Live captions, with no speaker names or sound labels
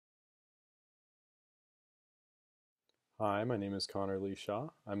Hi, my name is Connor Lee Shaw.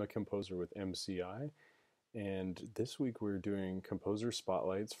 I'm a composer with MCI, and this week we're doing composer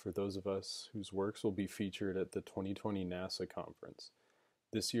spotlights for those of us whose works will be featured at the 2020 NASA Conference.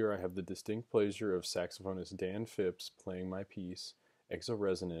 This year I have the distinct pleasure of saxophonist Dan Phipps playing my piece,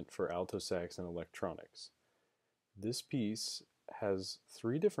 ExoResonant for alto sax and electronics. This piece has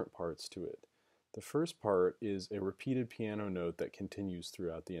three different parts to it. The first part is a repeated piano note that continues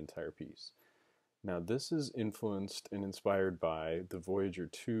throughout the entire piece. Now, this is influenced and inspired by the Voyager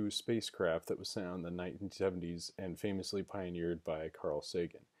 2 spacecraft that was sent out in the 1970s and famously pioneered by Carl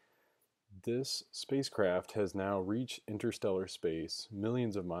Sagan. This spacecraft has now reached interstellar space,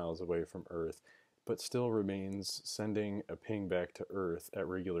 millions of miles away from Earth, but still remains sending a ping back to Earth at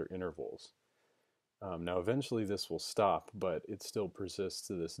regular intervals. Now, eventually this will stop, but it still persists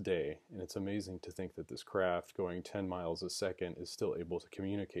to this day, and it's amazing to think that this craft, going 10 miles a second, is still able to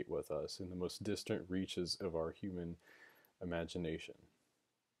communicate with us in the most distant reaches of our human imagination.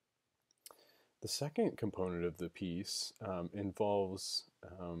 The second component of the piece involves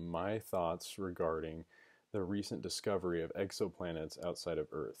my thoughts regarding the recent discovery of exoplanets outside of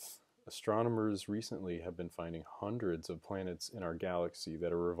Earth. Astronomers recently have been finding hundreds of planets in our galaxy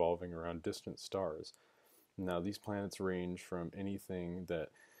that are revolving around distant stars. Now, these planets range from anything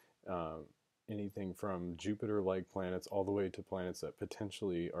from Jupiter-like planets all the way to planets that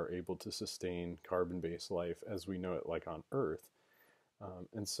potentially are able to sustain carbon-based life as we know it, like on Earth.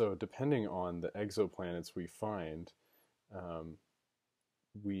 And so, depending on the exoplanets we find,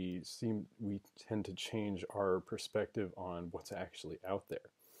 we tend to change our perspective on what's actually out there.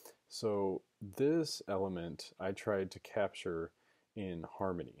 So this element I tried to capture in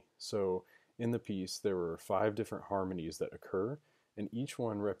harmony. So in the piece there were 5 different harmonies that occur, and each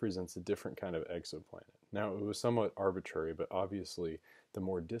one represents a different kind of exoplanet. Now it was somewhat arbitrary, but obviously the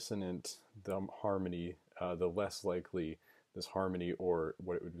more dissonant the harmony, the less likely this harmony or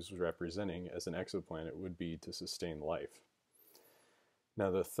what it was representing as an exoplanet would be to sustain life.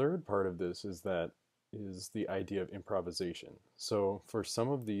 Now the third part of this is the idea of improvisation. So for some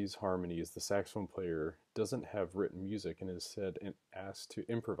of these harmonies, the saxophone player doesn't have written music and is said and asked to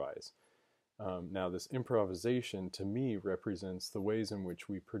improvise. Now this improvisation to me represents the ways in which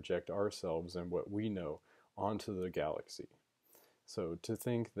we project ourselves and what we know onto the galaxy. So to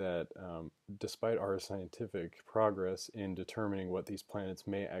think that despite our scientific progress in determining what these planets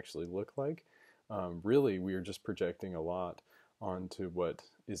may actually look like, really we are just projecting a lot onto what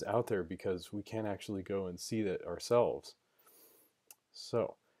is out there because we can't actually go and see that ourselves.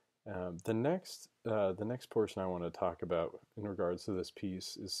 So the next portion I want to talk about in regards to this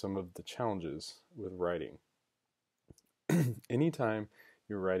piece is some of the challenges with writing. Anytime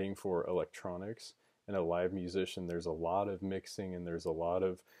you're writing for electronics and a live musician, there's a lot of mixing and there's a lot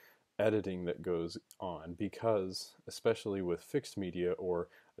of editing that goes on because, especially with fixed media or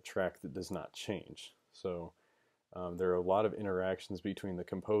a track that does not change. So there are a lot of interactions between the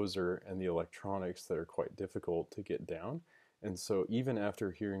composer and the electronics that are quite difficult to get down. And so even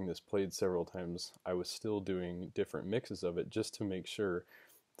after hearing this played several times, I was still doing different mixes of it just to make sure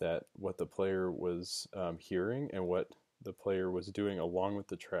that what the player was hearing and what the player was doing along with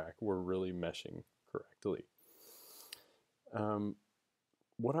the track were really meshing correctly.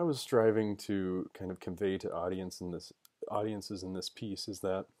 What I was striving to kind of convey to audiences in this piece is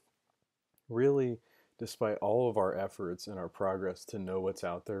that really, despite all of our efforts and our progress to know what's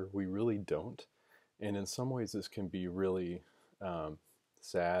out there, we really don't. And in some ways this can be really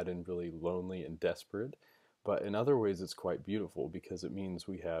sad and really lonely and desperate. But in other ways it's quite beautiful because it means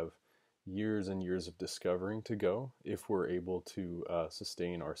we have years and years of discovering to go if we're able to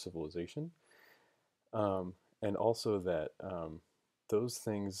sustain our civilization. And also that those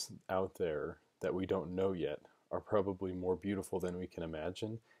things out there that we don't know yet are probably more beautiful than we can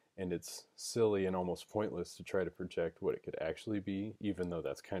imagine. And it's silly and almost pointless to try to project what it could actually be, even though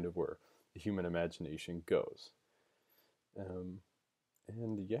that's kind of where the human imagination goes.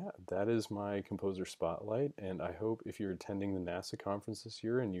 And yeah, that is my composer spotlight, and I hope if you're attending the NASA conference this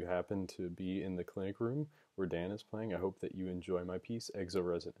year and you happen to be in the clinic room where Dan is playing, I hope that you enjoy my piece,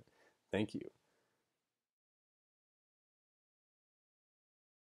 ExoResonant. Thank you.